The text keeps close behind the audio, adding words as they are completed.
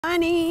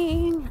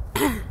Morning.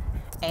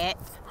 At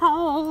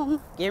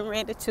home, getting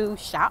ready to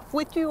shop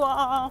with you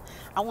all.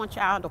 I want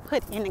y'all to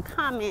put in the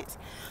comments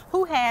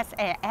who has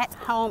an at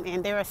home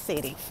in their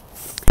city.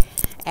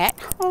 At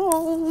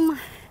home,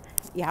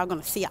 y'all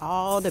gonna see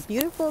all the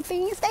beautiful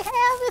things they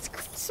have. It's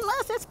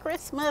Christmas, it's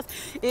Christmas,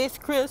 it's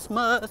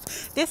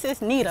Christmas. This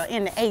is Nita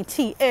in the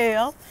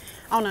ATL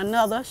on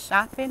another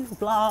shopping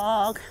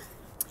vlog.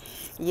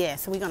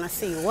 Yes, we're gonna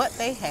see what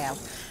they have.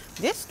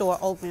 This store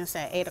opens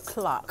at 8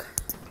 o'clock.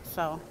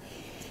 So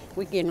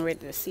we're getting ready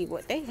to see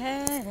what they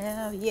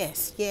have.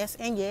 Yes, yes,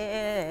 and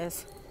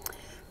yes.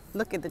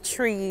 Look at the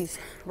trees.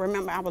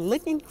 Remember, I was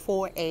looking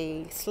for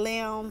a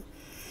slim,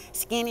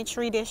 skinny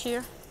tree this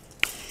year.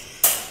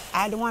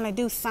 I want to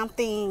do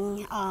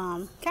something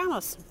kind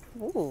of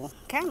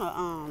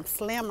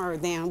slimmer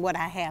than what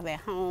I have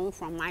at home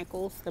from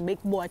Michael's, the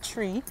big boy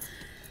tree.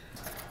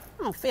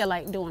 I don't feel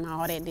like doing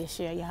all that this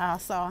year, y'all.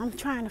 So I'm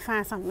trying to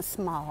find something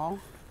small.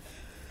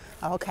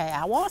 Okay,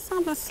 I want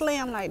something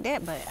slim like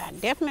that, but I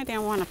definitely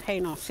didn't want to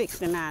pay no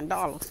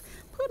 $69.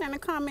 Put in the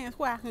comments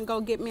where I can go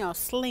get me a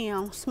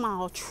slim,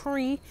 small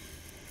tree,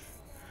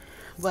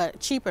 but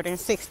cheaper than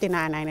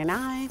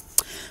 $69.99.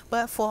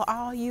 But for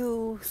all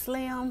you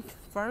slim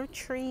fir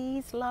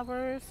trees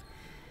lovers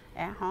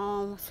at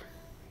home,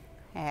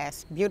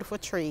 has beautiful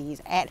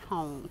trees at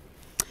home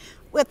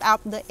without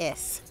the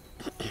S.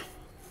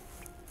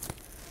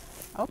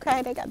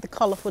 Okay, they got the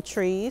colorful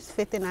trees,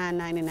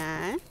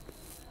 $59.99.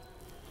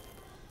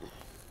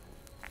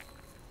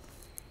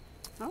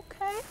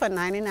 Okay, for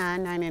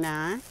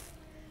 $99.99.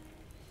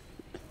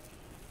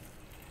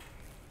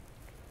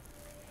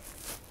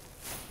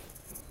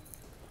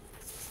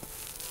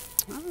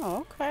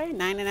 Oh, okay,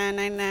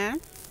 $99.99.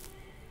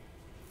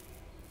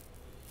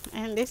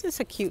 And this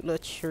is a cute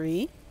little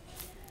tree.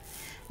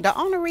 The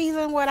only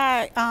reason what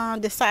I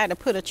decided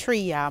to put a tree,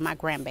 y'all, my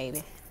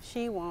grandbaby,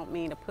 she want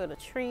me to put a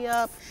tree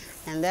up,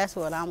 and that's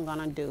what I'm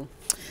gonna do.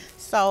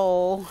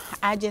 So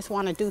I just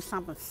want to do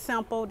something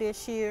simple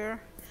this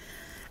year.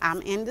 I'm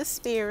in the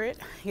spirit,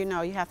 you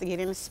know, you have to get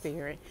in the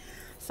spirit.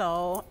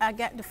 So I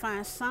got to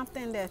find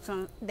something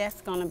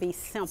that's gonna be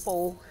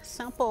simple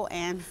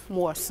and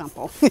more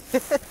simple.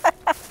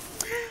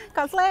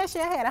 Because last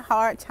year I had a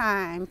hard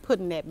time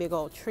putting that big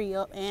old tree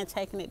up and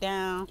taking it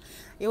down.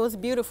 It was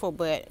beautiful,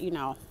 but you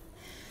know,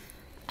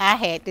 I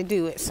had to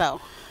do it. So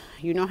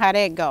you know how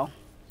that go.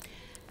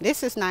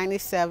 This is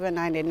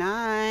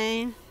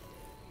 $97.99.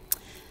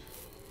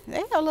 They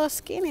have little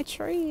skinny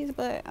trees,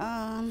 but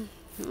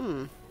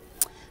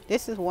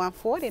this is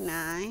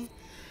 $149.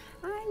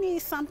 I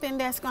need something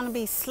that's going to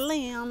be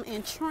slim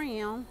and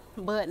trim,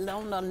 but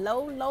on the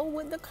low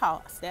with the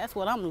cost. That's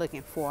what I'm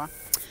looking for.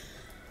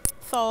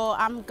 So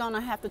I'm going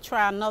to have to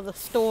try another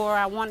store.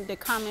 I wanted to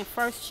come and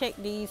first check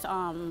these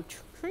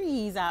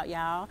trees out,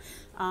 y'all.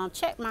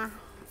 Check my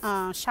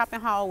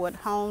shopping haul with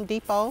Home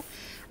Depot.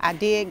 I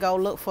did go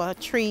look for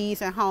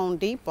trees at Home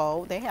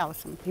Depot. They have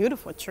some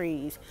beautiful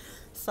trees.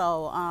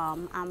 So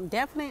I'm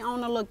definitely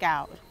on the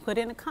lookout. Put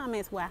in the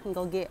comments where I can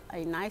go get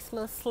a nice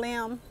little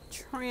slim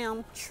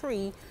trim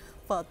tree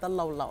for the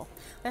low.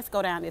 Let's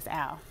go down this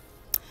aisle.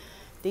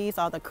 These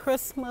are the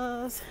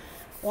Christmas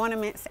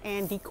ornaments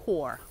and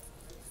decor.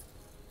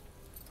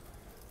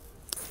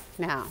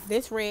 Now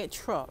this red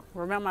truck,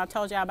 remember I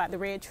told y'all about the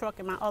red truck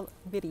in my other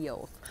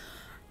videos.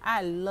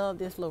 I love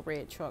this little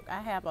red truck. I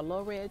have a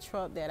little red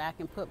truck that I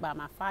can put by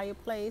my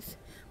fireplace,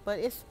 but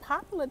it's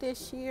popular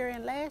this year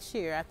and last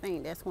year. I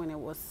think that's when it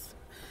was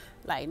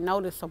like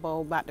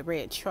noticeable about the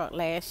red truck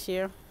last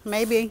year.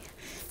 Maybe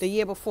the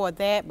year before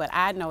that, but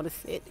I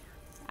noticed it.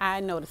 I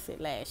noticed it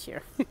last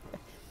year.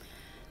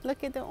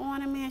 Look at the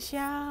ornaments,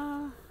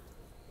 y'all.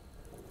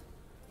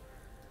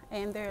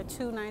 And they're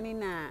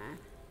 $2.99.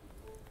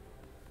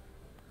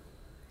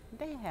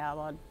 They have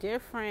a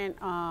different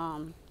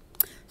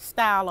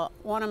style of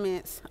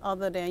ornaments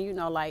other than, you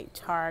know, like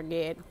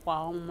Target,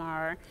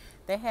 Walmart.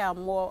 They have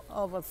more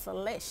of a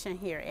selection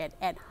here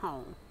at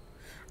home.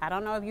 I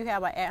don't know if you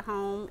have an at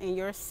home in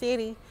your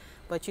city,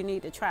 but you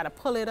need to try to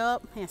pull it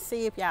up and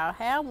see if y'all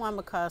have one,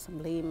 because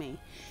believe me,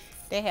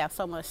 they have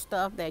so much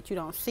stuff that you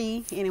don't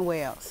see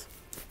anywhere else.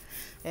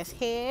 Let's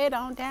head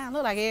on down.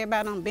 Look like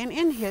everybody done been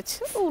in here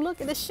too.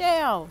 Look at the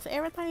shelves.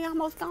 Everything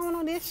almost gone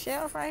on this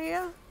shelf right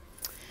here.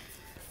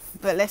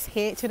 But let's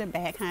head to the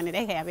back, honey.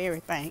 They have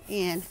everything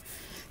in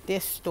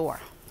this store.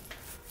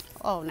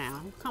 Oh,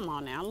 now, come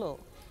on now, look.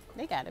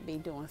 They got to be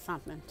doing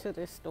something to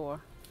this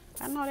store.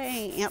 I know they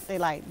ain't empty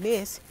like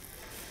this.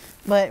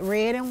 But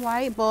red and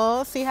white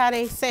bulbs. See how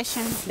they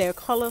section their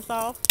colors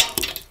off?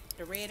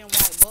 The red and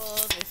white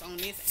bulbs is on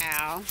this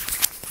aisle.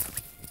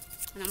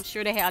 And I'm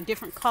sure they have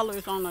different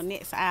colors on the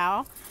next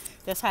aisle.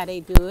 That's how they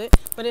do it.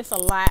 But it's a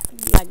lot,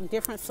 like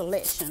different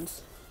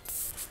selections.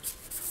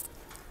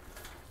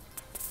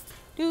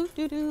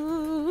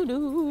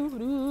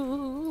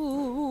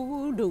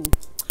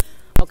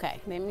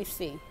 Okay, let me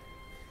see.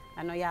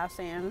 I know y'all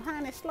saying,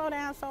 honey, slow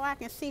down so I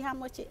can see how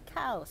much it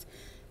costs.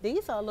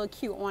 These are little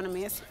cute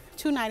ornaments.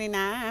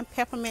 $2.99,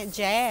 peppermint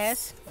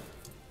jazz.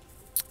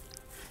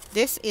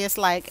 This is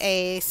like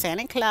a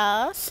Santa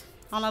Claus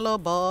on a little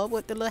bulb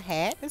with the little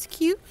hat. It's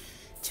cute.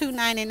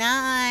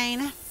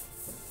 $2.99.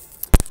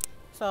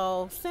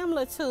 So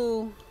similar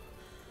to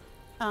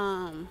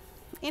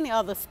any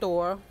other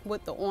store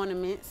with the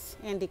ornaments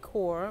and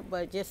decor,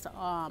 but just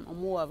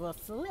more of a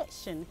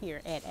selection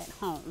here at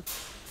home.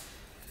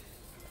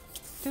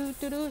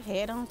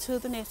 Head on to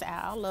the next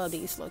aisle. I love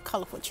these little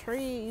colorful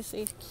trees.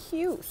 It's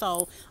cute.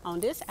 So on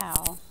this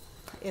aisle,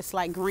 it's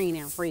like green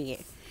and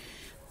red.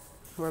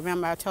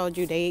 Remember I told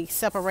you they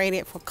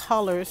separated for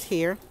colors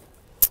here.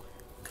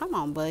 Come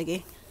on,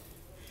 Buggy.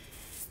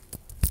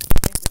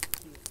 This is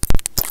cute.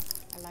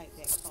 I like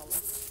that color.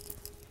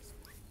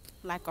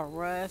 Like a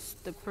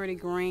rust, the pretty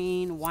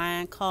green,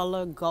 wine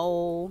color,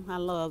 gold. I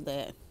love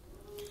that.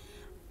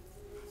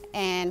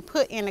 And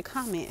put in the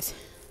comments,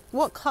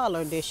 what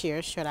color this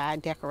year should I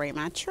decorate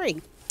my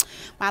tree?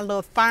 My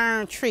little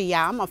fern tree,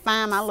 y'all. I'm going to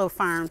find my little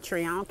fern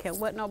tree. I don't care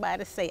what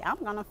nobody say. I'm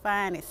going to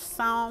find it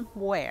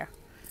somewhere.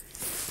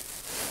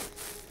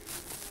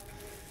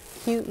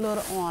 Cute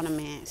little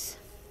ornaments.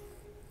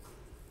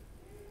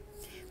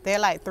 They're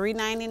like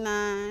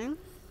 $3.99.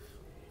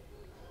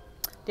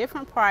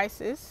 Different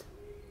prices.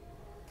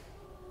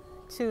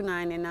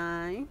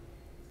 $2.99.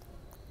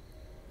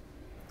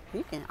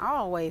 You can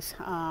always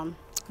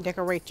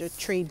decorate your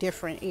tree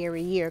different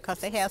every year because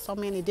they have so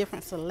many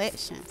different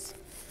selections.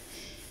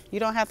 You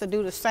don't have to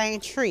do the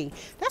same tree.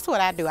 That's what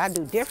I do. I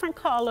do different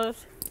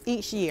colors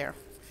each year.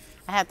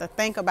 I have to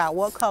think about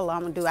what color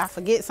I'm going to do. I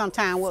forget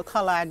sometimes what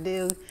color I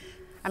did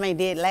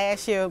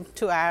last year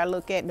too. I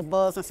look at the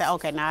bulbs and say,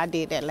 okay, now I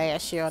did that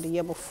last year or the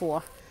year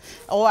before.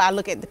 Or I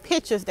look at the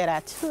pictures that I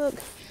took,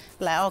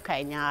 like,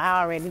 okay, now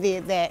I already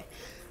did that.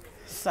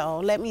 So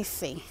let me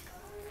see.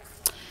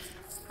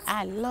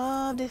 I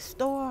love this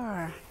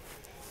store.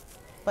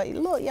 But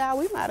look, y'all,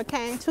 we might have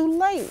came too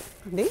late.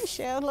 These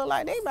shelves look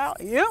like they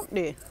about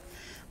empty.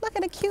 Look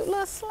at the cute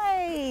little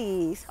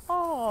sleighs.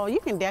 Oh, you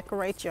can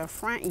decorate your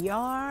front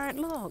yard.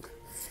 Look.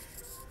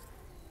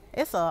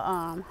 It's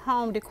a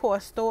home decor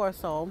store,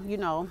 so, you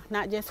know,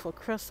 not just for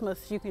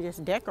Christmas. You can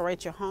just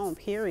decorate your home,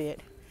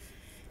 period.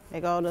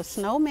 They go the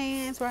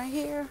snowmans right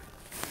here.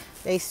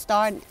 They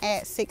start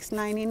at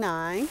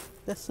 $6.99,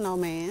 the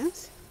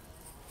snowmans.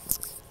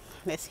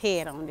 Let's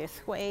head on this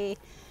way.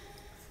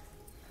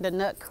 The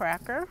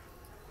nutcracker.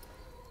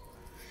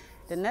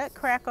 The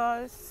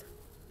nutcrackers.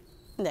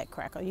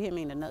 Nutcracker, you hear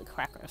me? The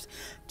nutcrackers.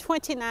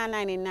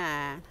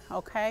 $29.99,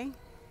 okay?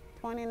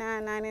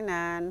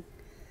 $29.99.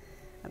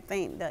 I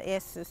think the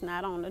S is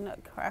not on the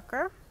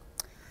nutcracker.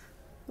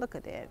 Look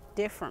at that.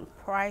 Different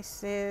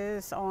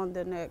prices on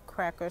the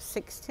nutcracker.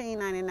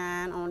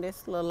 $16.99 on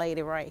this little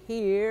lady right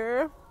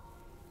here.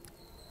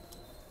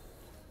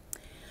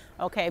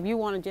 Okay, if you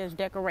want to just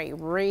decorate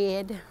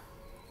red,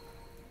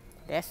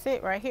 that's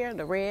it right here,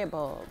 the red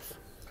bulbs.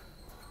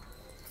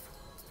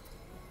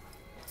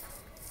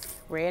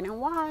 Red and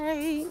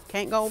white.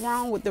 Can't go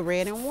wrong with the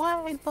red and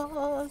white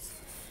bulbs.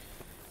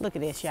 Look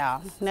at this,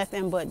 y'all.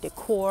 Nothing but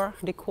decor.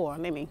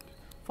 Let me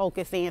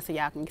focus in so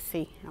y'all can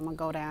see. I'm going to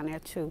go down there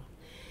too.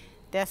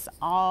 That's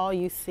all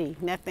you see.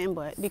 Nothing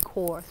but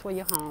decor for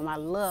your home. I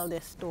love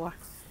this store.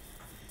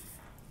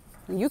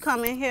 When you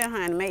come in here,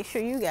 honey, make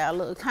sure you got a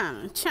little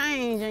kind of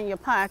change in your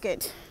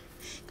pocket,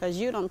 because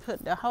you done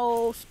put the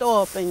whole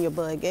store up in your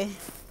buggy.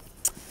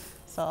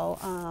 So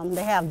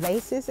they have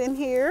vases in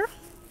here.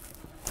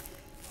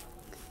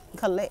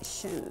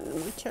 Collection,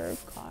 winter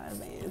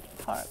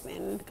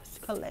carving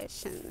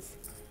collections.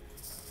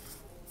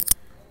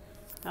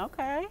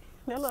 Okay,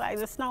 they look like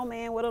the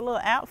snowman with a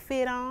little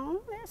outfit on.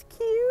 That's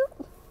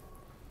cute.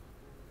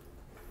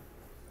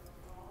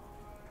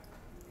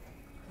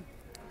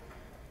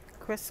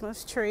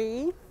 Christmas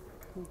tree,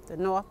 the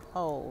North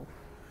Pole.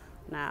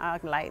 Now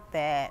I like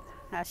that.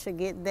 I should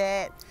get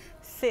that.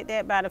 Sit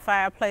that by the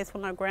fireplace for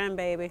my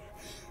grandbaby.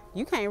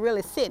 You can't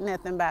really sit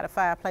nothing by the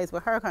fireplace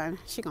with her, honey.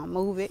 She gonna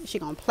move it. She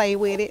gonna play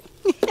with it.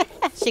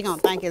 She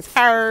gonna think it's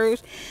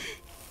hers.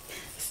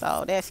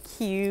 So that's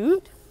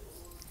cute.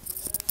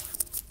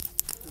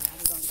 Now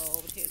we're gonna go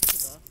over here to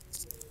the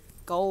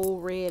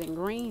gold, red, and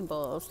green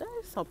bulbs.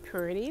 That's so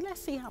pretty.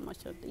 Let's see how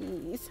much of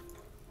these.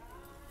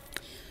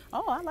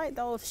 Oh, I like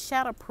those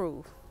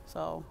shatterproof.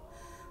 So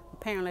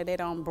apparently they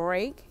don't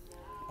break.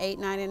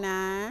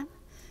 $8.99.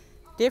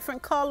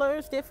 Different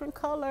colors,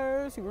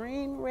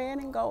 green, red,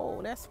 and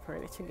gold. That's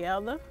pretty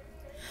together.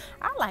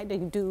 I like to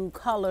do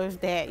colors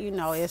that, you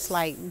know, it's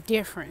like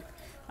different.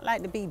 I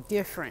like to be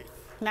different,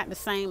 not the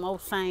same old,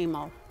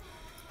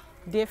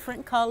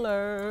 different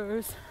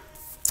colors.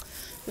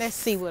 Let's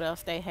see what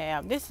else they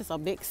have. This is a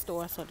big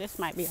store, so this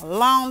might be a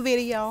long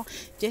video.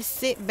 Just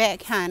sit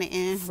back, honey,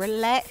 and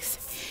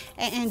relax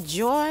and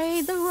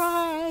enjoy the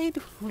ride.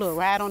 A little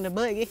ride on the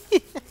buggy.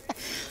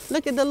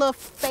 Look at the little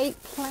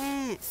fake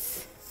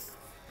plants.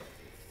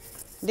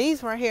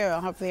 These right here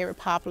are very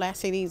popular. I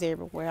see these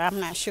everywhere. I'm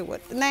not sure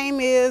what the name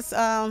is.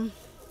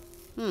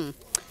 Grass.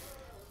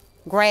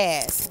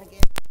 Grass.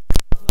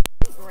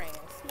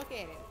 Look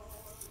at it.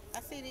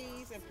 I see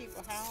these in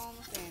people's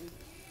homes, and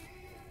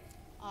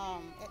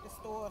at the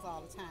stores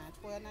all the time.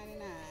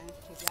 $12.99.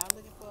 If y'all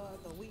looking for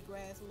the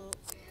wheatgrass look,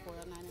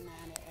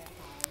 $12.99 at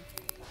home.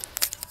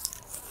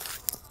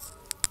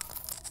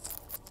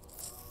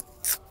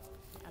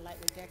 I like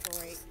to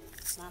decorate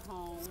my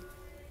home.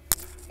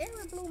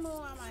 Every blue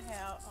moon I might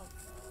have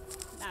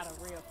not a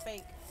real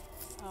fake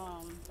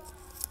um,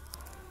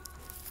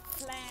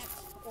 plant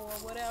or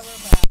whatever,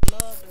 but I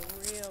love the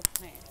real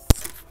plants.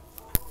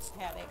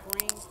 Have that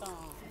green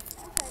thumb.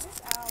 Okay,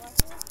 this owl right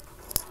here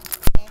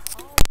has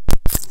all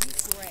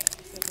wheatgrass.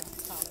 That's what we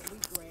call it,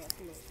 wheatgrass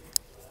look.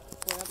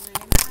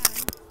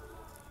 $12.99.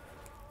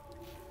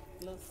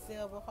 Little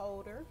silver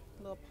holder,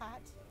 little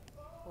pot,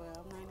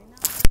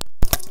 $12.99.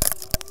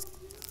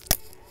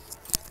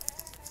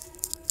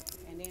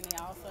 And then they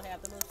also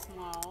have the little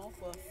small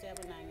for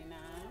 $7.99.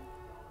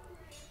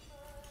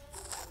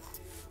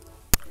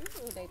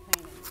 Ooh, they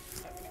painted.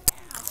 Turn it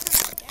down,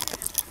 turn it down.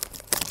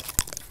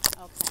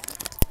 Okay.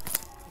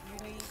 If you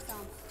need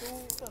some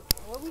stools,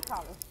 what we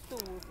call it,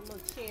 stools,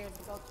 little chairs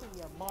to go to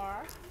your bar.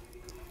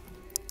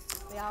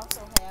 They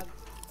also have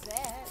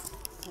that.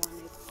 One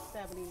is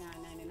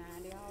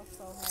 $79.99. They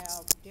also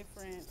have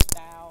different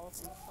styles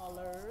and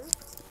colors.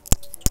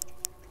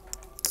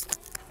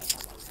 They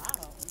have a lot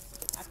of them.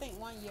 I think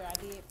one year I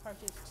did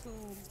purchase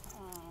two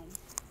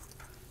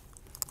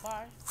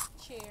bar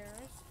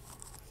chairs,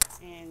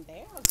 and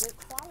they're a good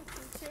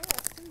quality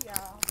chairs too,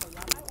 y'all. So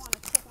y'all might want to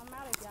check them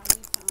out if y'all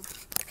need some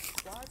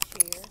bar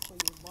chairs for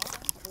your bar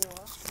or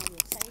on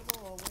your table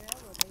or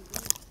wherever. They do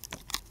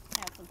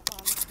have some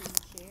quality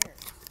chairs.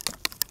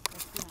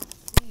 Let's see how much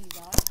these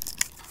are.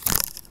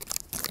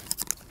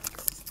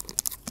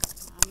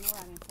 I know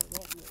I didn't pay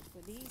that much,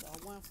 but these are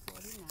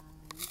 $149,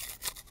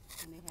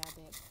 and they have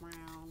that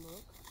brown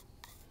look.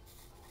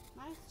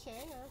 Nice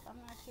chairs. I'm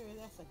not sure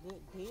that's a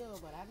good deal,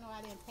 but I know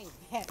I didn't pay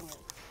that much.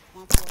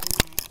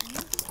 $149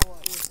 each, or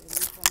is it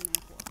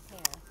 $149 for a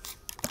pair?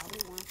 Probably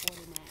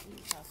 $149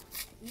 each, because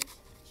each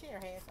chair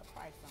has a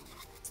price on it.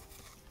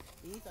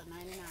 These are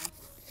 $99,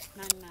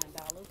 $99.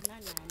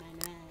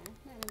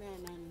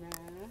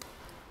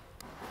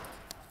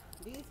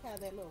 These have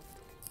that little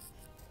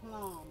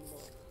plum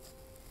look.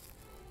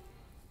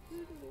 They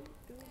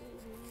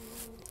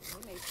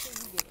make sure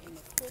you get in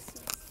the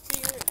Christmas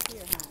spirit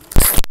here, honey.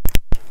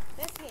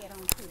 Let's head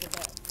on to the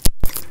back.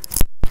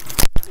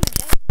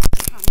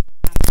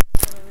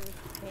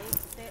 Bag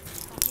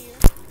sets from here.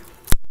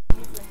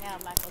 Usually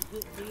have like a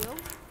good deal.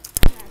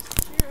 I'm not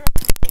sure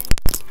I've been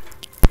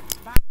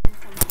buying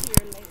from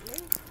here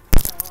lately,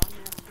 so I'm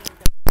not sure if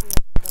they're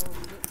still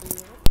good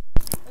deals.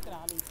 Look at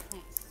all these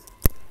plants.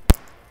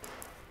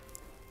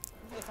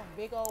 It's a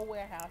big old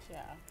warehouse,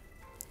 y'all.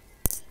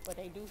 But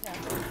they do have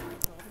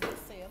good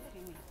sales. Look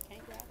at me.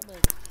 Can't grab the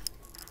budget.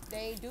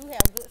 They do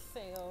have good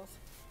sales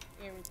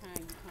every time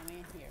you come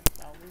in here.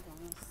 So we're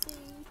gonna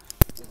see.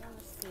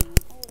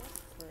 Oh,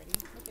 that's pretty.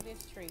 Look at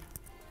this tree.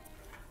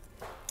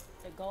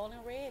 The golden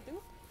red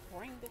do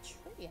bring the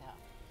tree out.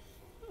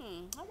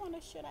 I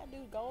wonder, should I do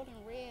golden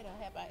red, or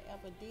have I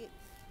ever did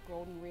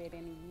golden red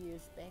any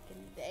years back in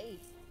the day?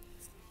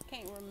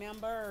 Can't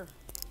remember.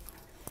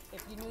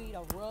 If you need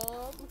a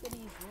rug, look at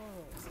these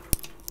rugs.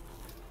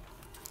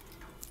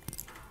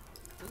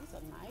 These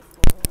are nice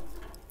rugs.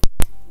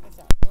 These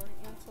are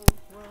oriental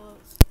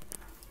rugs.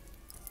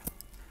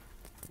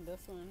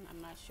 This one, I'm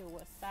not sure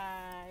what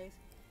size.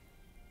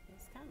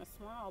 It's kind of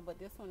small, but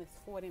this one is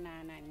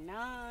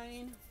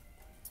 $49.99.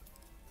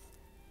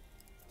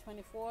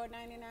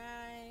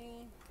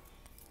 $24.99.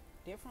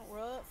 Different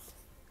rugs.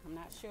 I'm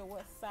not sure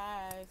what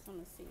size. Let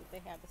me see if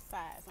they have the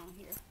size on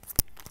here.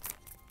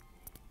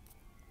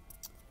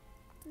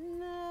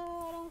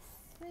 No, I don't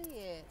see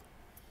it.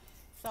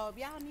 So if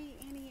y'all need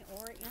any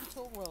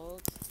oriental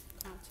rugs,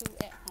 come to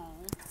At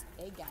Home.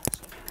 They got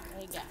you.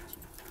 They got you.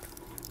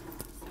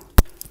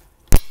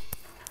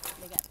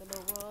 They got the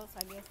little rugs,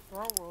 I guess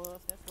throw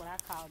rugs. That's what I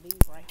call these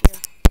right here.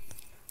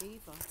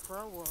 These are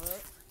throw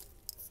rugs.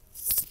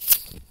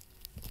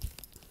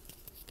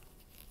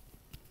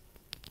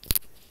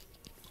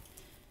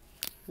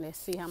 Let's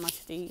see how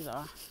much these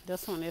are.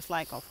 This one is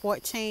like a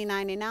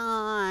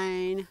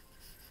 $14.99.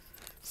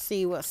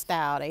 See what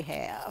style they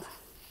have.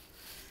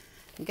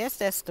 I guess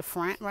that's the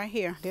front right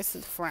here. This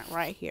is the front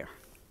right here.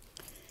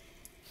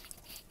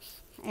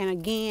 And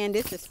again,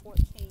 this is $14.99.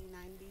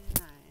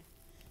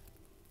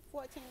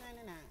 $14.99.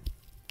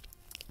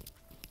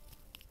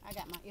 I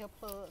got my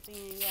earplugs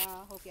in,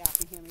 y'all. Hope y'all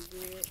can hear me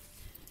good.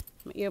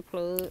 My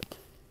earplug.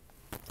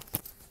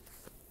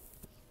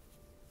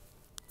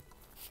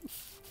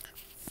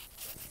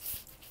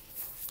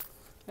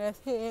 Let's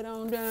head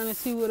on down and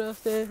see what else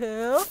they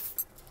have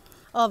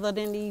other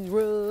than these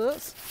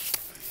rugs.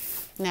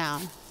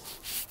 Now,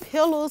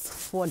 pillows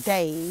for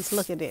days.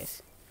 Look at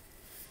this.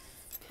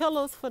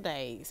 Pillows for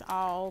days.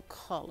 All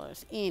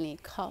colors. Any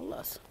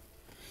colors.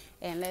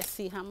 And let's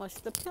see how much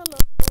the pillow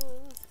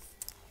is.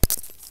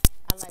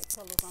 I like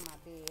pillows on my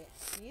bed.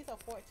 These are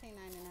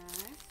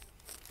 $14.99.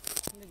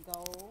 The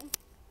gold.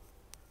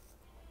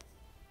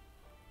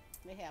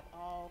 They have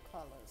all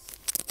colors.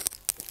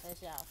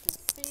 As y'all can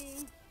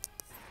see.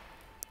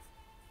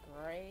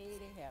 gray.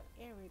 They have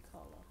every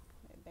color.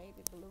 That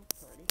baby blue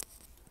pretty.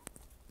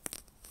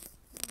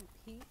 And the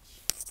peach.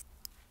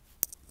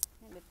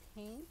 And the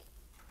pink.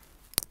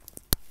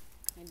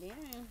 And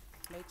then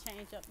they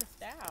change up the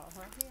style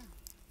right here.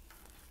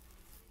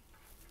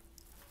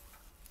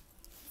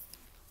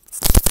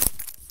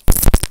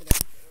 Look at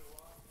that.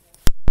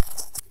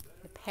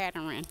 The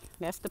patterning.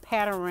 That's the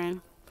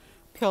patterning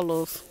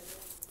pillows.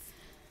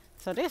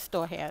 So this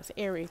store has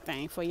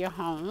everything for your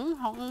home.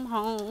 I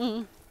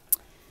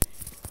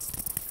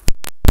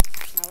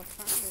was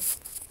trying to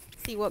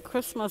see what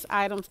Christmas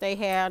items they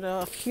had.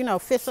 You know,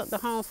 fix up the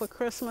home for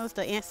Christmas,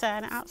 the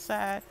inside and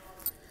outside.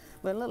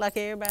 But it looked like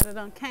everybody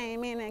done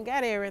came in and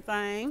got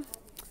everything.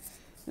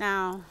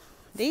 Now,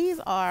 these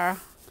are,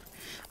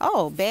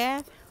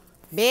 bed,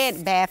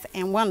 bath,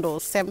 and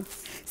windows,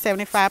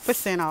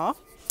 75% off.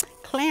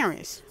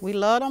 Clearance. We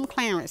love them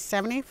clearance,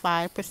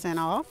 75%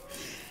 off.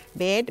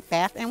 Bed,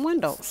 bath, and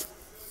windows.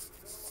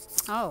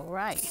 All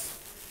right.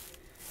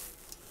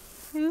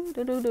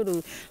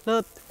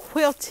 Little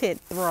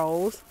quilted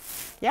throws.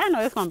 Y'all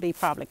know it's gonna be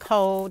probably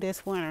cold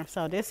this winter,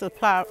 so this is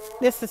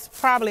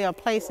probably a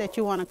place that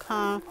you want to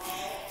come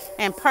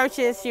and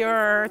purchase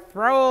your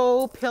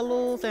throw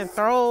pillows and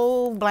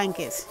throw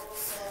blankets.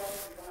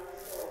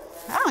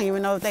 I don't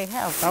even know if they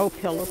have throw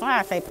pillows. When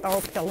I say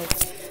throw pillows,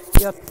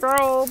 your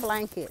throw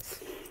blankets,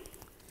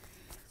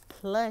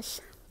 plush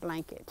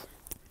blanket.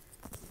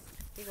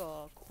 You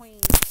go a queen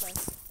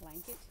plush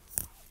blanket.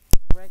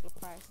 Regular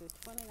price is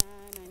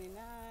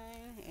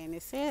 $29.99, and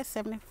it says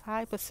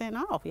 75%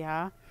 off,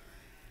 y'all.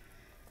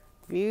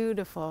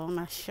 Beautiful. I'm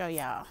gonna show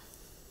y'all.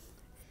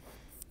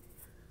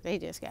 They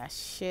just got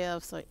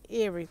shelves of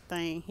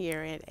everything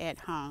here at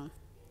home.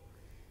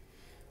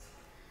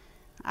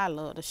 I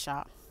love to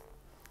shop.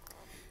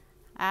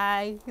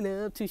 I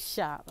love to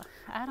shop.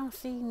 I don't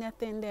see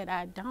nothing that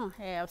I don't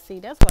have. See,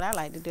 that's what I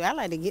like to do. I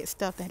like to get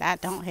stuff that I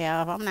don't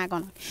have. I'm not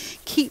gonna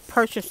keep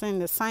purchasing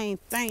the same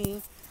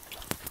thing.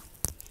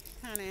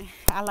 Honey,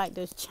 I like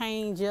to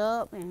change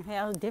up and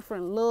have a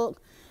different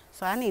look.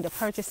 So I need to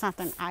purchase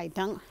something I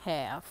don't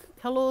have.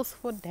 Pillows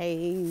for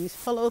days.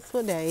 Pillows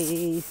for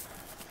days.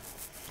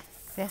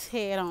 Let's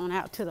head on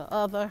out to the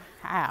other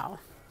aisle.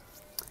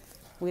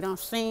 We don't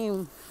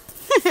seem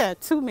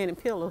too many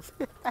pillows.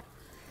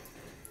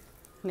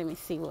 Let me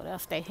see what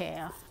else they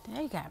have.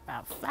 They got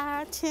about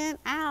 5-10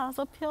 aisles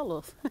of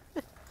pillows.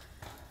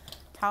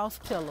 Toss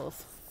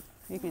pillows.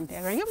 You can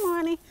decorate your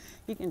money.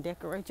 You can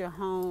decorate your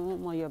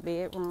home or your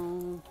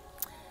bedroom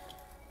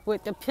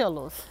with the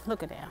pillows.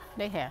 Look at that.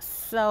 They have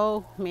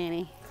so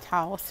many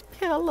toss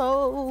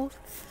pillows.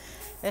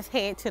 Let's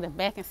head to the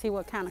back and see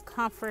what kind of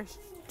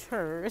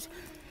comforters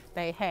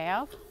they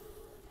have.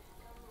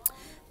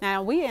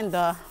 Now we in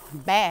the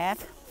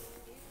bath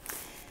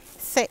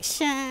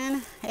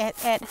section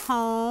at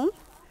home.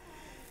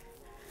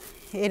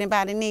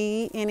 Anybody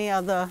need any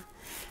of the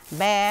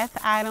bath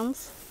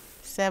items?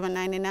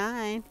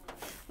 $7.99.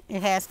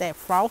 It has that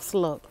frost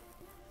look.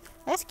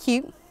 That's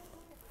cute.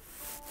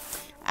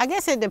 I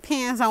guess it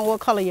depends on what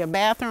color your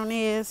bathroom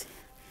is,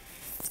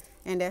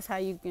 and that's how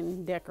you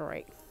can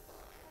decorate.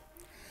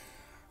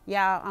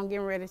 Y'all, I'm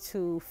getting ready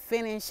to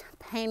finish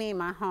painting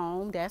my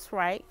home. That's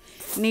right.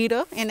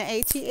 Nita in the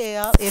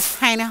ATL is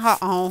painting her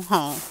own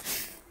home.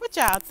 What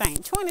y'all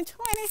think?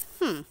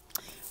 2020?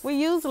 We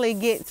usually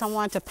get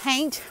someone to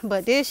paint,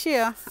 but this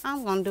year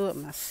I'm gonna do it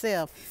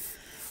myself.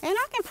 And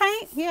I can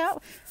paint, yeah.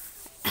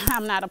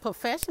 I'm not a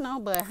professional,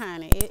 but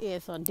honey, it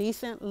is a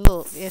decent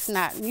look. It's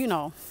not, you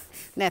know,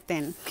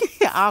 nothing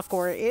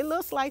awkward. It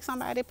looks like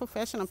somebody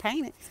professional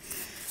painted.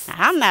 Now,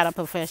 I'm not a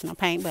professional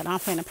paint, but I'm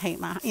finna paint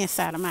my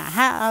inside of my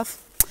house.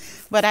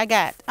 But I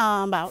got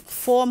about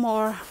 4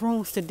 more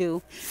rooms to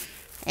do,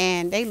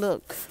 and they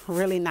look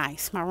really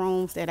nice. My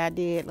rooms that I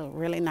did look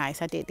really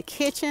nice. I did the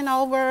kitchen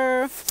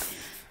over.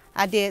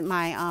 I did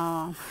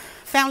my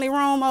family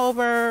room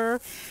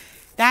over.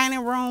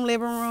 Dining room,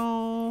 living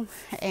room,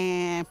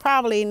 and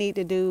probably need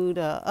to do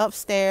the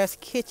upstairs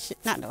kitchen,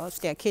 not the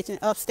upstairs kitchen,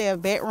 upstairs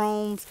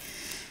bedrooms,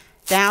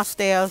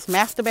 downstairs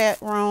master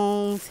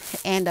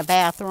bedrooms, and the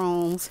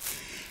bathrooms.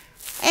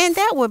 And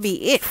that would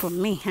be it for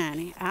me,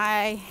 honey.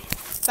 I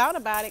thought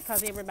about it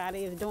because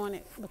everybody is doing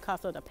it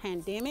because of the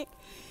pandemic.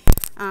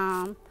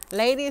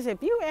 Ladies,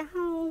 if you at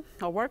home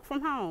or work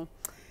from home,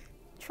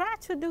 try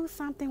to do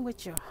something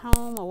with your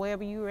home or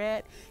wherever you're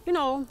at. You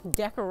know,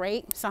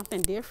 decorate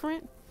something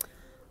different.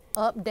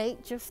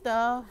 Update your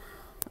stuff,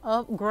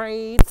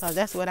 upgrade, because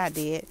that's what I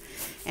did,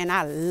 and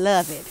I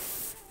love it.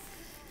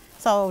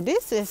 So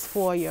this is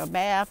for your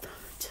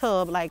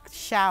bathtub, like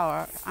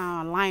shower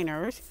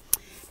liners.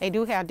 They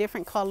do have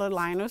different color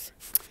liners,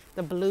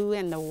 the blue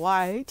and the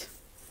white,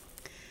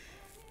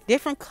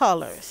 different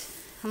colors.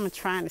 I'm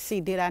trying to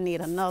see, did I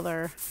need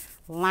another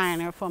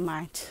liner for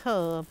my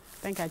tub? I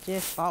think I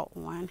just bought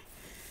one,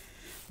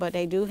 but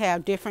they do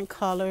have different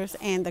colors,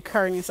 and the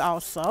curtains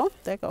also.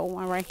 There go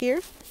one right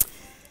here.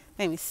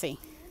 Let me see.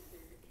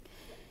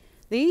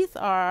 These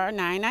are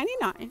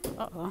 $9.99.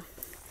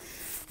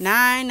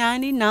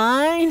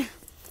 $9.99.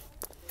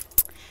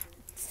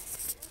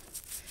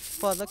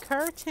 for the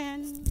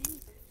curtain.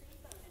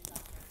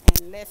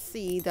 And let's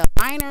see, the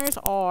liners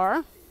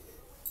are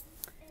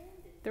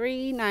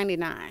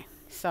 $3.99.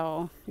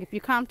 So if you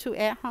come to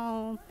At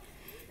Home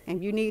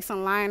and you need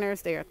some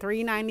liners, they are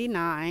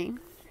 $3.99.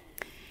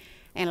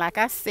 And like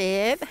I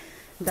said,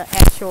 the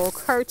actual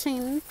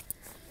curtain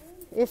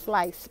is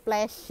like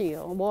splash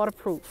shield,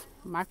 waterproof,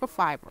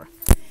 microfiber.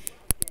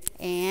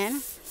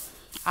 And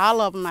all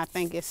of them, I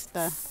think it's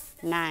the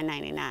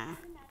 $9.99.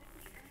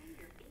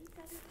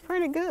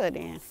 Pretty good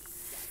then.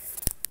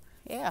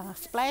 Yeah,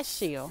 splash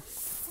shield.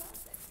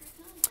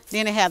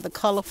 Then they have the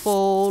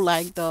colorful,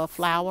 like the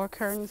flower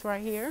curtains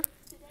right here.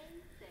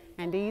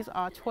 And these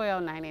are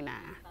 $12.99.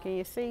 Can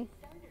you see?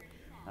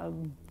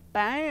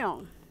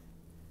 Bam.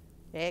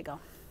 There you go.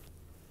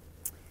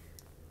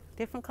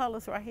 Different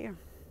colors right here.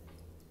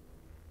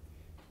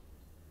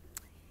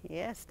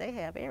 Yes, they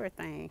have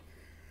everything.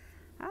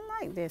 I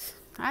like this.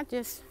 I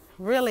just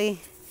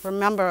really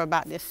remember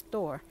about this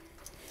store,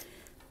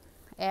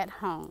 At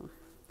Home.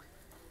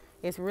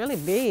 It's really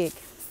big,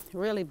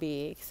 really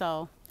big.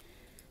 So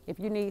if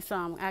you need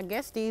some, I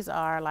guess these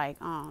are like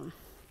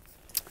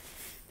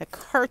the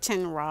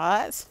curtain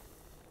rods.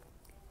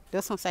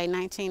 This one say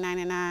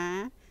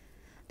 $19.99.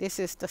 This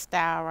is the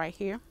style right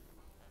here.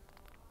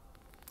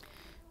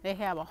 They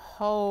have a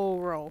whole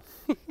row.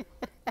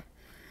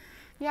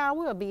 Y'all,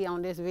 will be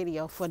on this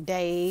video for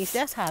days.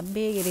 That's how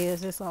big it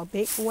is. It's a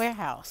big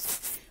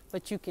warehouse,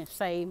 but you can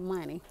save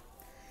money.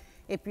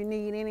 If you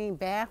need any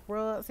bath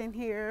rugs in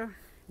here,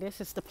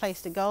 this is the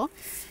place to go.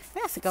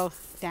 Let's go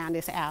down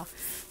this aisle.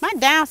 My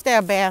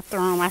downstairs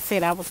bathroom, I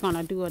said I was going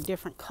to do a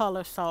different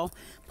color. So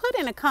put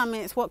in the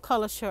comments what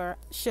color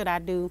should I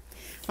do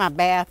my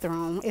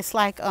bathroom. It's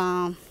like,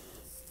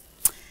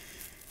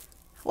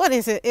 what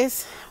is it?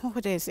 It's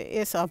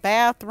a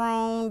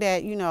bathroom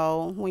that, you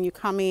know, when you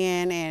come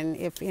in and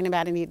if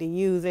anybody need to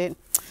use it,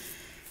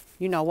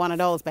 you know, one of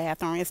those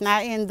bathrooms. It's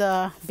not in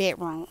the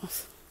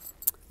bedrooms.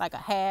 Like a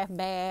half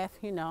bath,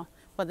 you know,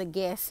 for the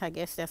guests. I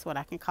guess that's what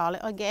I can call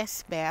it, a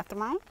guest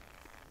bathroom.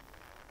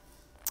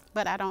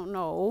 But I don't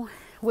know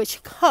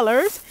which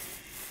colors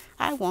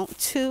I want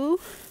to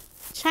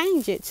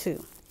change it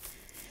to.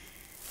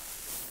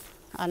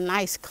 A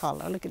nice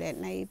color. Look at that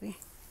navy.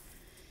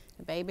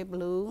 Baby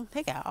blue.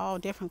 They got all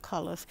different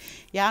colors.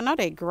 Y'all know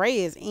that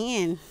gray is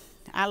in.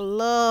 I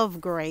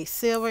love gray.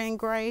 Silver and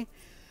gray.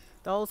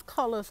 Those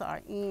colors are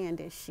in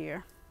this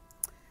year.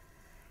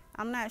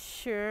 I'm not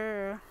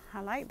sure. I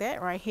like that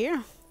right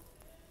here.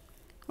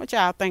 What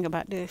y'all think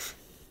about this?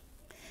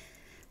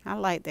 I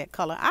like that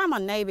color. I'm a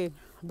navy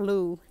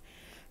blue.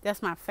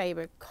 That's my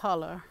favorite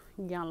color,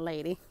 young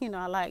lady. You know,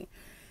 I like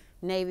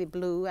navy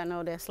blue. I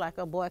know that's like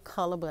a boy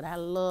color, but I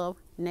love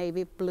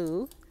navy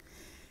blue.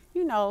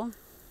 You know,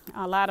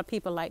 a lot of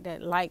people like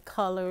that light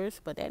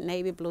colors, but that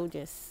navy blue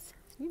just,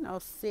 you know,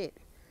 sit.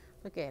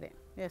 Look at it.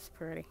 It's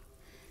pretty.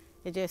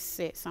 It just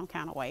sits some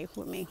kind of way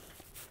with me.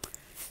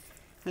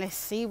 Let's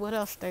see what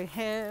else they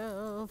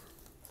have.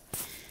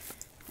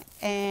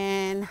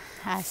 And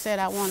I said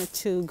I wanted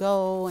to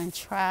go and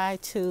try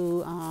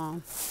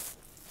to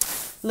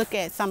look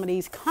at some of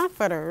these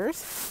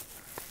comforters.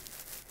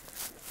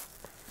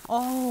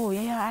 Oh,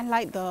 yeah, I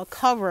like the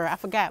cover. I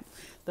forgot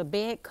the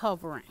bed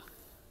covering.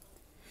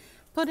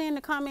 Put in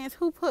the comments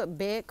who put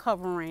bed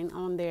covering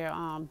on their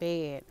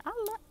bed. I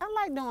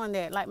like doing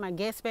that, like my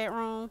guest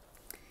bedroom.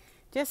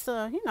 Just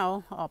a, you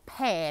know, a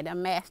pad, a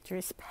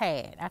mattress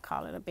pad. I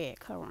call it a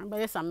bed covering,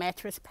 but it's a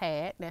mattress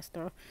pad. That's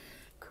the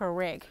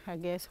correct, I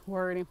guess,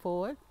 wording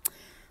for it.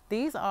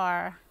 These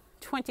are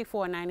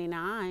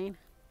 $24.99.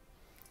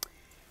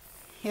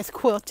 It's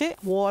quilted,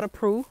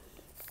 waterproof.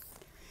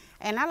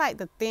 And I like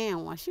the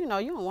thin ones. You know,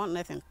 you don't want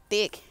nothing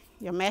thick.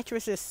 Your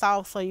mattress is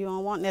soft, so you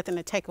don't want nothing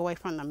to take away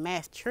from the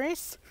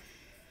mattress.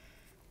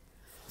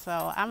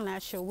 So I'm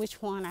not sure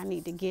which one I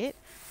need to get.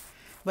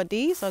 But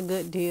these are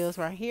good deals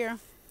right here.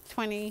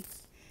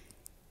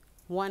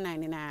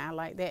 $21.99. I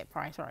like that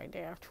price right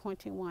there.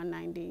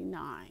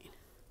 $21.99.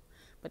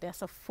 But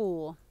that's a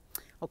full.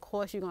 Of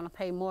course, you're going to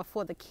pay more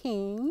for the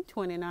king.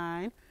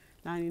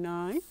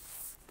 $29.99.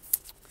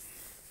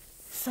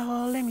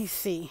 So let me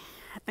see.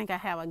 I think I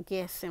have a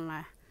guest in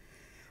my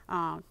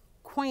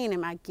queen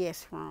in my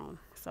guest room,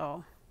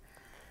 so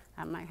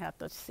I might have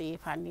to see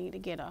if I need to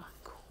get a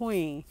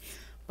queen.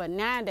 But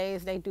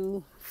nowadays they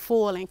do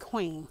full and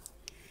queen.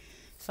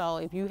 So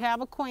if you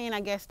have a queen, I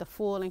guess the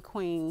full and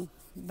queen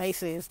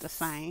basically is the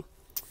same.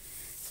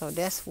 So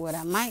that's what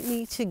I might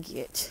need to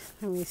get.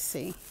 Let me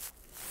see.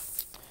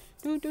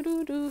 So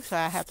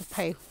I have to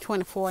pay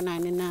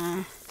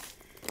 $24.99.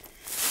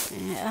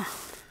 Yeah.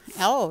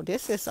 Oh,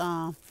 this is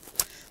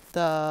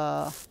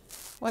the,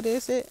 what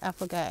is it? I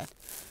forgot.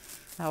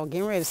 I was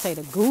getting ready to say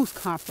the goose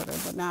comforter,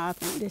 but now I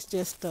think it's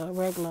just the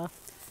regular.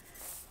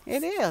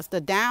 It is the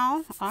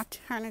down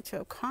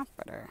alternative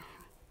comforter.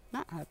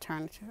 Not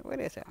alternative. What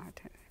is it?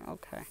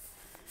 Okay.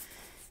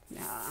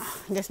 No,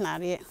 that's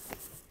not it.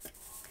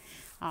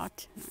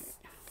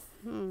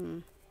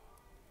 Alternative.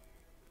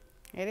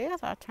 It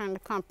is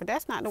alternative comfort.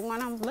 That's not the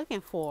one I'm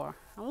looking for.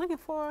 I'm looking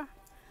for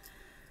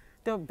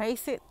the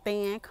basic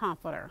thin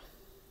comforter.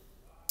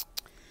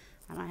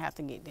 I might have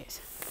to get this.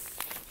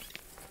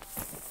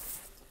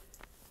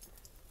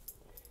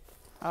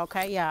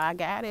 Okay, yeah, I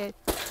got it.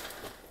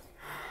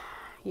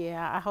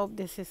 Yeah, I hope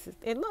this is,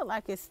 it look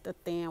like it's the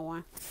thin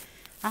one.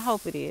 I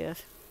hope it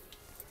is.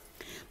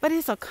 But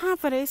it's a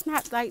comforter. It's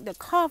not like the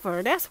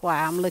cover. That's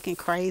why I'm looking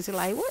crazy.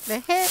 Like, what the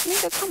heck?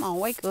 Nigga, come on,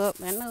 wake up.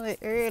 I know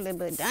it's early,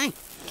 but dang.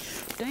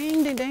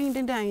 Dang, dang, dang,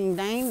 dang, dang,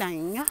 dang,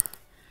 dang.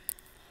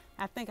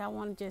 I think I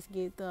want to just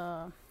get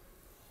the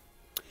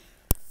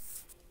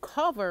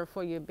cover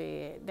for your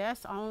bed.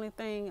 That's the only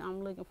thing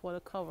I'm looking for,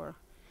 the cover.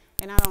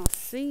 And I don't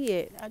see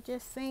it. I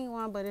just seen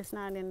one, but it's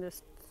not in the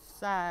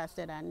size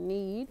that I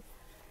need.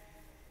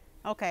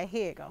 Okay,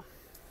 here you go.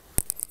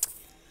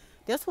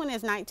 This one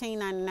is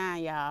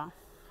 $19.99, y'all.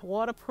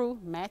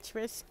 Waterproof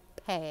mattress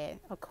pad,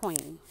 a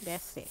queen.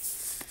 That's it.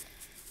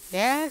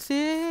 That's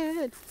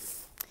it.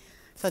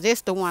 So this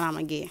is the one I'm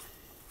gonna get.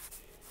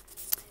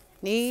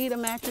 Need a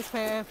mattress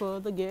pad for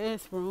the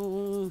guest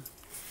room.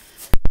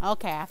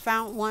 Okay, I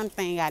found one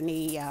thing I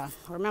need, y'all.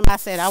 Remember I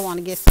said I want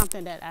to get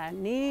something that I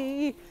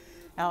need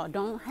or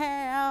don't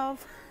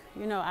have.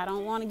 You know, I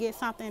don't want to get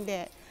something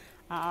that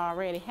I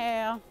already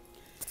have.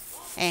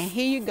 And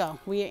here you go.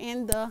 We are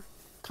in the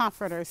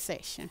comforter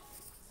section.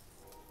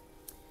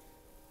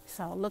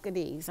 So look at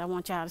these. I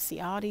want y'all to see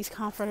all these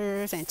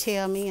comforters and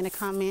tell me in the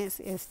comments,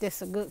 is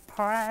this a good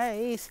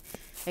price?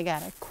 They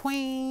got a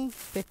queen,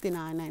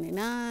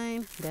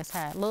 $59.99. That's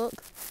how it look.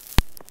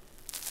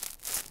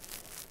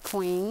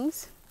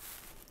 Queens.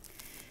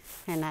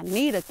 And I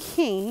need a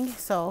king.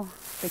 So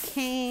the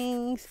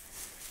kings,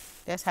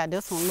 that's how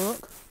this one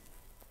look.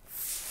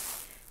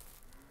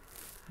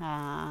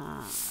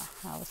 I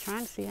was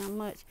trying to see how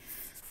much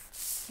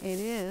it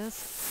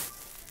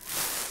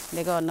is.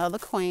 They go another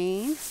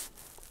queen,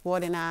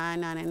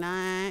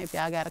 $49.99. If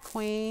y'all got a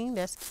queen,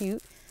 that's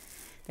cute.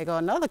 They go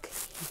another,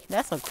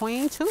 that's a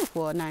queen too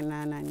for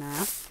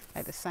 $99.99.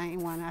 Like the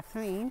same one I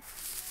seen.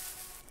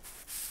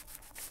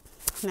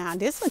 Now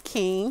this is a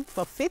king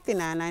for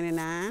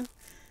 $59.99.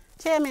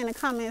 Tell me in the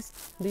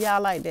comments, do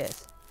y'all like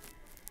this?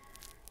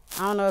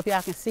 I don't know if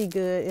y'all can see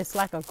good. It's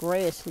like a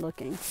grayish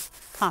looking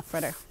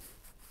comforter.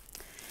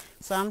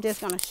 So I'm just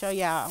going to show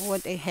y'all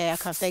what they have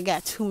because they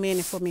got too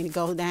many for me to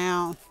go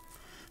down.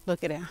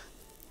 Look at that.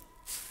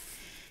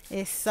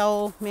 It's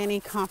so many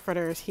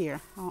comforters here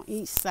on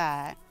each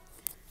side.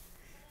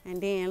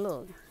 And then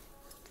look,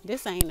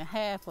 this ain't a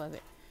half of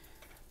it.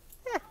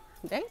 Yeah,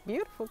 they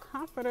beautiful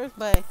comforters,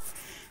 but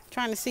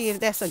trying to see if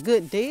that's a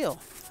good deal.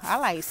 I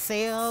like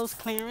sales,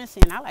 clearance,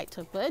 and I like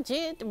to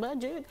budget,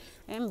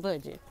 and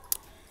budget.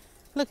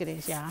 Look at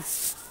this, y'all.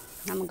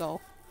 I'm going to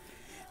go.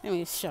 Let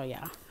me show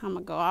y'all. I'm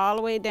going to go all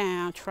the way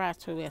down, try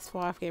to as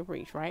far as I can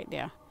reach right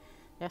there.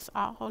 That's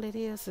all it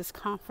is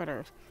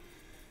comforters.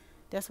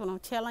 That's what I'm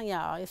telling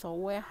y'all. It's a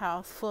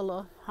warehouse full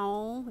of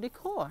home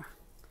decor.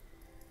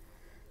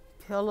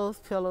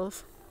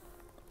 Pillows,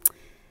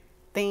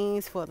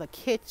 things for the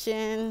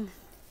kitchen.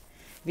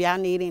 If y'all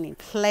need any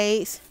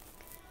plates,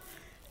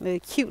 little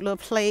cute little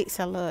plates.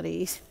 I love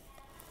these.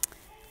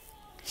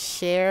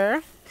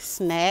 Share,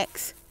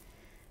 snacks.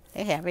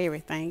 They have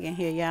everything in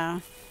here,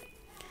 y'all.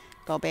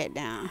 Go back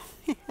down.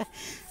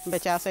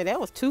 But y'all say that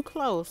was too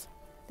close.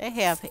 They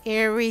have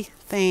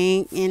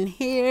everything in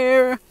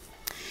here.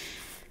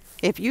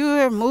 If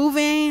you're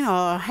moving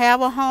or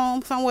have a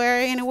home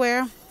somewhere,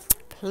 anywhere,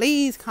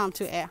 please come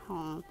to At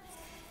Home.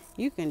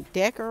 You can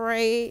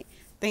decorate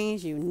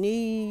things you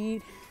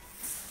need.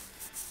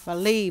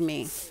 Believe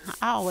me,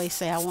 I always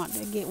say I want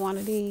to get one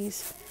of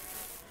these.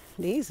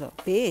 These are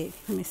big.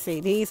 Let me see.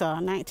 These are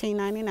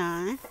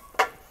 $19.99.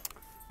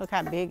 Look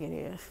how big it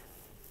is.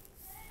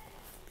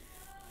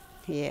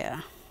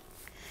 Yeah.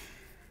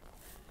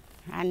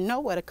 I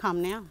know where to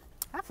come now.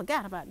 I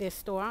forgot about this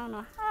store. I don't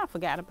know how I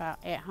forgot about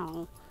At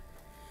Home.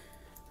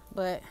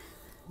 But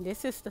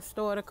this is the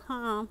store to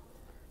come.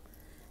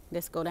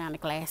 Let's go down the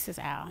glasses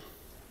aisle.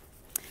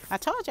 I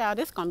told y'all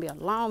this is going to be a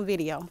long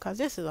video because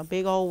this is a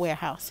big old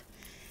warehouse.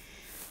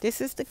 This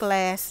is the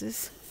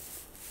glasses.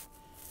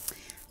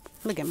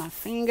 Look at my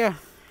finger.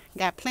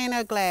 Got plenty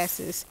of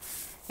glasses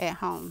at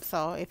home.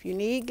 So if you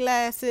need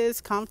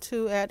glasses, come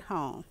to At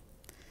Home.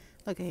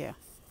 Look at here.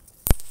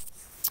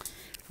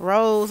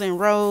 Rows and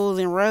rows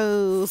and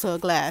rows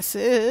of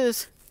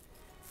glasses.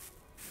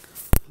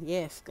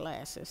 Yes,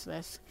 glasses.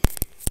 Let's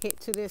hit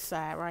to this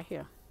side right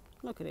here.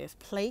 Look at this.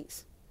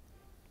 Plates.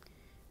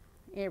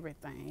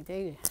 Everything.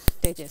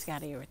 They just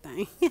got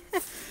everything.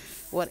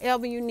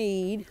 Whatever you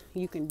need,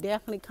 you can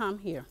definitely come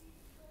here.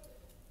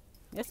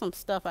 There's some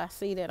stuff I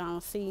see that I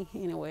don't see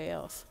anywhere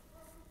else.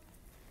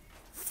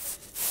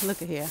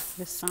 Look at here.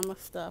 This summer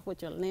stuff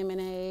with your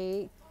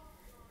lemonade.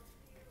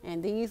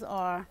 And these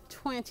are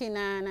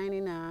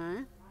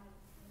 $29.99.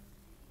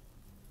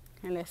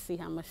 And let's see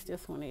how much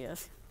this one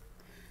is.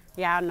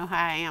 Y'all know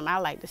how I am. I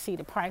like to see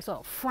the price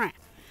up front.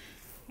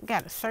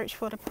 Got to search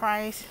for the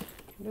price,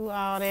 do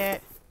all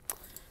that.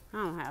 I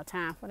don't have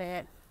time for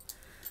that.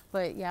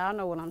 But y'all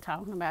know what I'm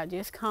talking about.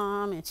 Just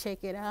come and check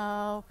it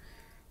out.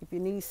 If you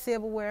need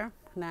silverware,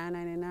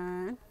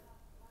 $9.99.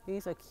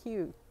 These are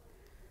cute.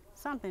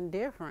 Something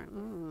different.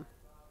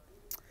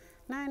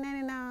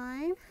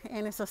 $9.99,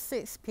 and it's a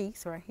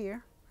 6-piece right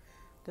here.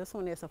 This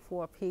one is a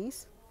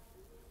 4-piece.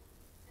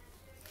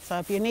 So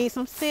if you need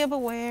some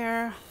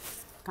silverware,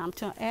 come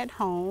to At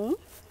Home.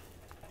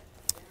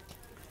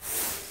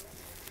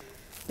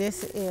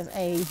 This is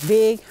a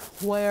big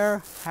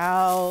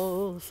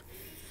warehouse.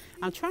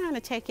 I'm trying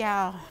to take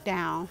y'all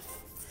down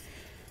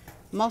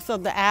most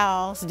of the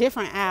aisles,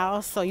 different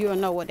aisles, so you'll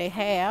know what they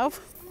have.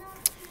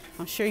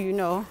 I'm sure you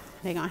know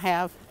they're gonna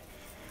have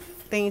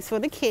things for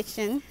the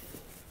kitchen.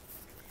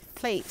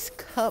 Plates,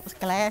 cups,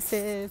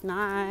 glasses,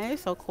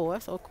 knives, of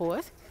course.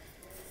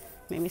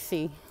 Let me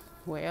see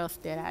where else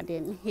that I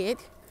didn't hit.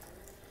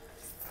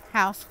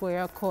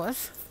 Houseware, of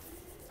course.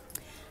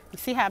 You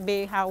see how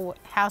big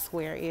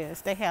houseware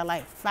is. They have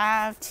like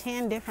 5,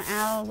 10 different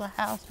aisles of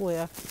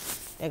houseware.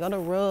 They go to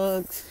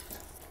rugs.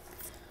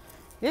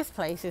 This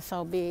place is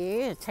so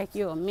big, it'll take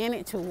you a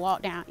minute to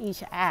walk down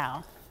each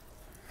aisle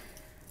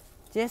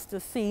just to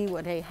see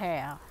what they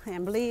have.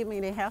 And believe me,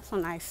 they have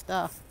some nice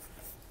stuff.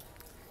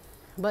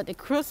 But the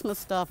Christmas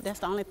stuff, that's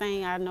the only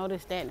thing I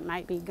noticed that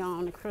might be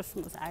gone, the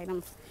Christmas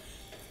items.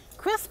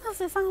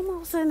 Christmas is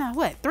almost in,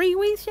 what, 3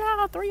 weeks,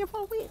 y'all? 3 or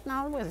 4 weeks?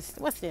 No,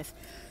 what's this?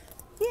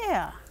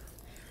 Yeah,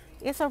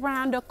 it's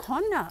around the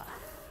corner.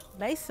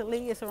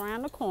 Basically, it's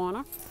around the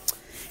corner.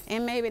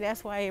 And maybe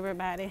that's why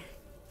everybody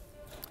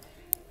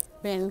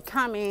been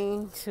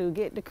coming to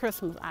get the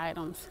Christmas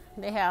items.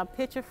 They have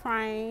picture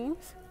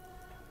frames,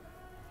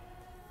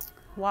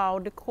 wall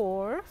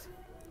decors.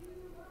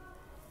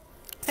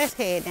 Let's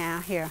head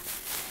down here.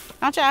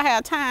 Don't y'all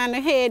have time to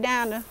head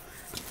down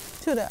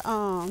to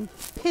the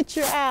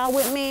picture aisle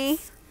with me?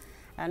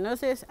 I know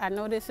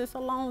this is a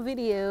long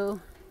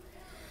video.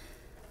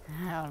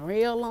 A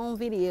real long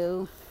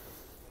video.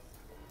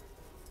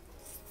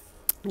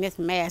 This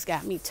mask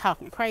got me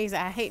talking crazy.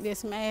 I hate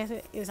this mask.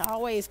 It's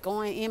always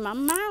going in my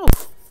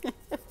mouth.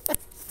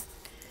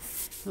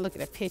 Look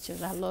at the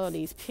pictures. I love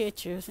these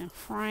pictures and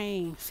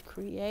frames.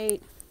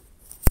 Create.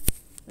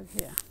 Look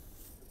here.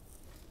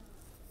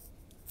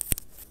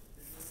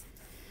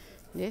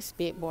 This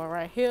big boy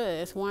right here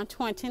is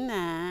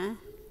 $129.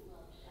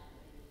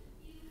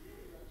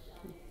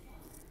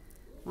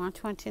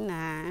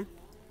 $129.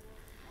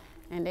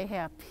 And they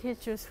have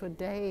pictures for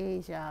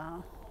days,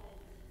 y'all.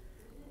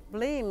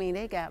 Believe me,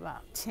 they got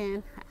about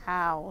 10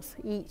 aisles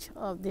each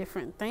of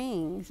different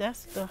things.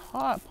 That's the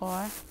hard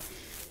part.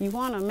 You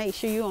want to make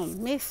sure you don't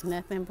miss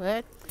nothing,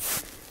 but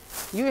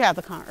you have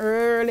to come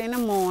early in the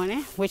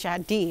morning, which I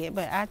did,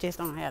 but I just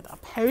don't have the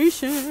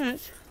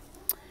patience.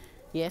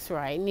 Yes,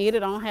 right. Neither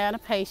don't have the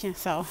patience.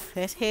 So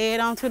let's head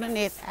on to the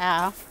next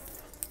aisle.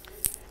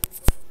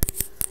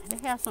 They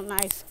have some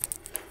nice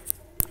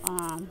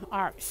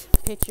arts,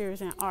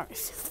 pictures and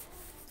arts.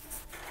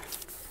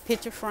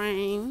 Picture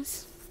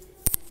frames.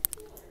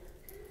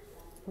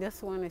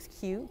 This one is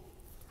cute.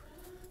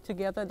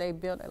 Together they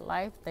built a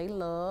life they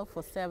love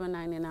for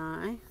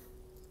 $7.99.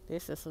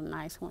 This is a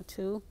nice one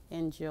too.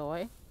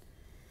 Enjoy.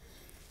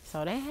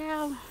 So they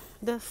have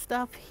the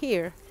stuff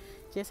here.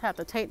 Just have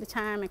to take the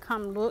time and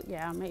come look,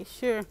 y'all. Make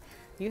sure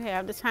you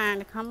have the time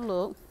to come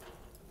look.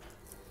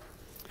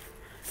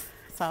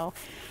 So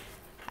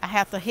I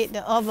have to hit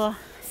the other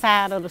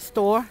side of the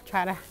store,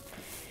 try to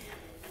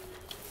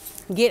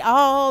get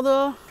all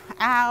the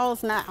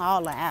aisles, not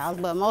all the aisles,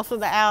 but most of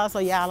the aisles, so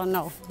y'all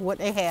know what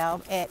they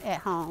have at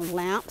home.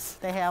 Lamps,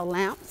 they have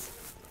lamps.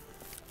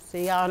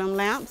 See all them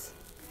lamps?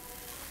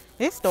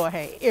 This store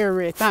had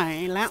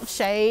everything. Lamp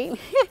shade.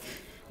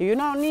 You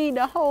don't need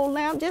the whole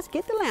lamp, just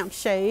get the lamp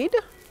shade.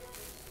 So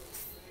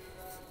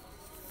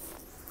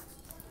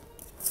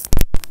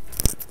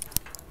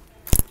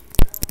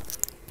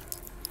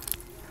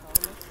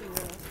let's see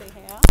what else they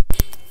have.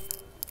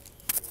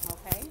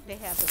 Okay, they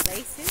have the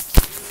vases.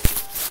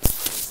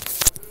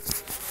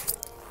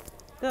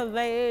 The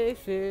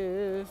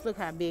vases. Look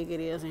how big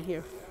it is in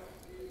here.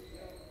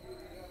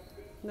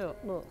 Look.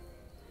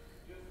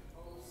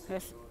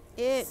 That's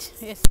it.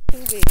 It's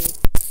too big.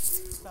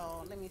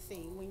 So let me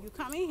see. When you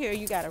come in here,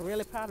 you gotta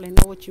really probably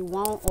know what you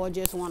want, or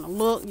just want to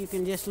look. You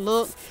can just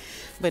look,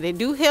 but it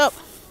do help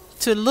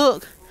to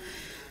look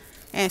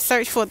and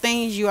search for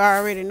things you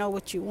already know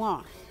what you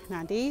want.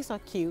 Now these are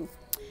cute.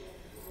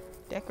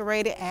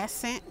 Decorated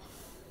accent.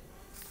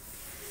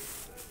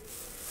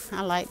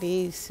 I like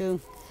these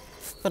too.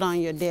 Put on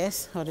your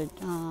desk or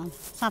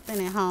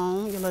something at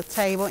home. Your little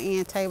table,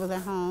 end tables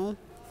at home.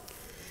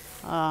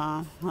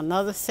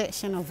 Another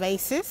section of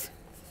vases.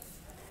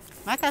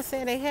 Like I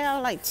said, they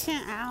have like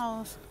 10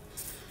 aisles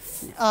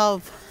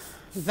of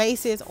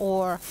vases,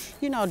 or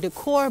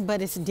decor,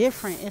 but it's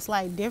different. It's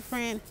like a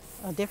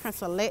different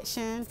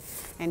selection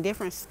and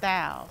different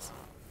styles.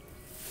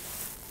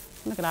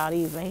 Look at all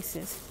these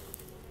vases.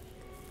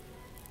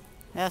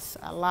 That's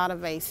a lot of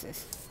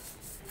vases.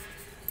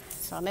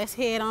 So let's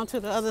head on to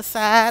the other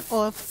side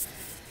of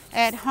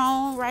At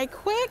Home right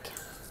quick,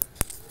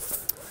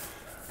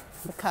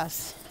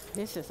 because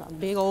this is a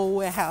big old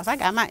warehouse. I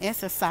got my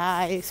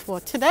exercise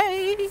for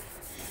today.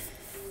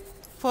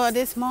 for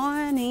this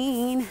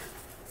morning.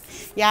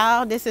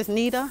 Y'all, this is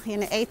Nita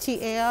in the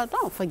ATL.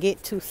 Don't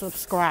forget to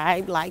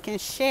subscribe, like,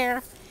 and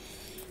share.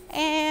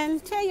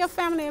 And tell your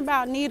family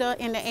about Nita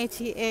in the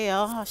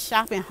ATL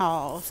shopping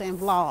hauls and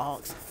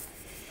vlogs.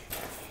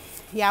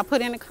 Y'all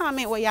put in a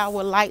comment where y'all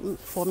would like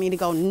for me to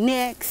go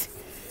next.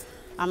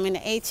 I'm in the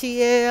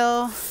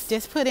ATL.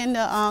 Just put in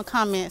the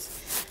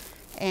comments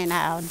and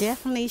I'll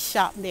definitely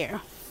shop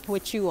there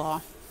with you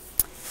all.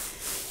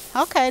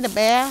 Okay, the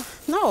bear.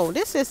 No,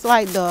 this is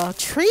like the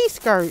tree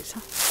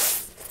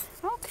skirts.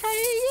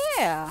 Okay,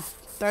 yeah.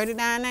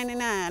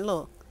 $39.99.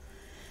 Look.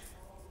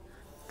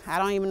 I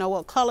don't even know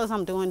what colors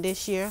I'm doing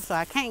this year, so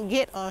I can't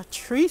get a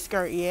tree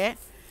skirt yet.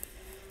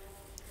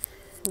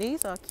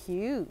 These are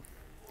cute.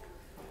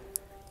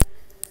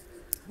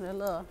 The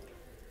little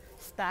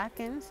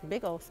stockings,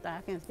 big old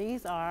stockings.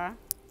 These are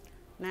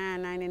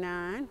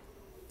 $9.99.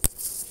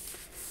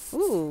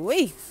 Ooh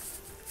wee.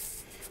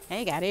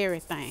 They got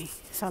everything.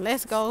 So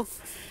let's go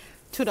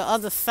to the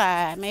other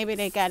side. Maybe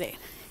they got it.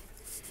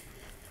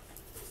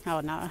 Oh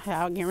no,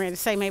 I was getting ready to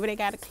say maybe they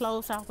got it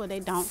closed off, but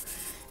they don't.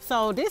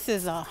 So this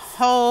is a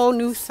whole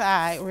new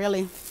side,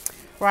 really,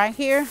 right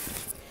here.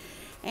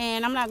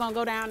 And I'm not gonna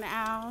go down the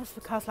aisles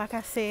because, like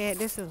I said,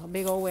 this is a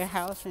big old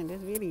warehouse, and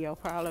this video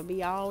probably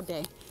be all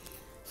day.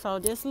 So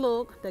just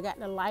look, they got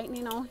the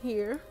lightning on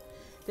here.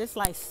 This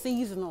like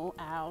seasonal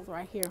aisles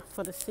right here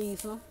for the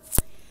seasonal.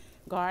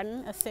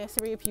 Garden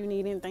accessory if you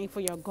need anything for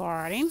your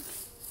garden.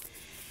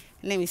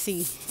 Let me see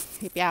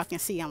if y'all can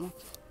see. I'm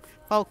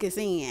focus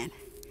in.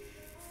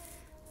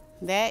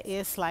 That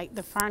is like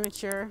the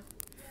furniture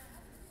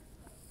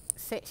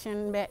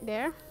section back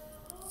there.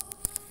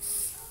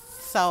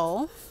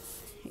 So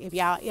if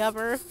y'all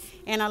ever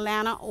in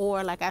Atlanta,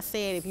 or like I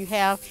said, if you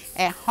have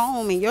at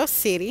home in your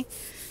city,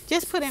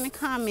 just put in the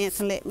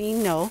comments and let me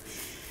know.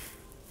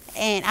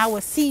 And I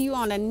will see you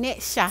on the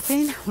next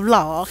shopping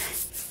vlog.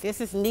 This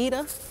is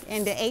Nita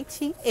in the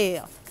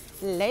ATL.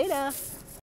 Later.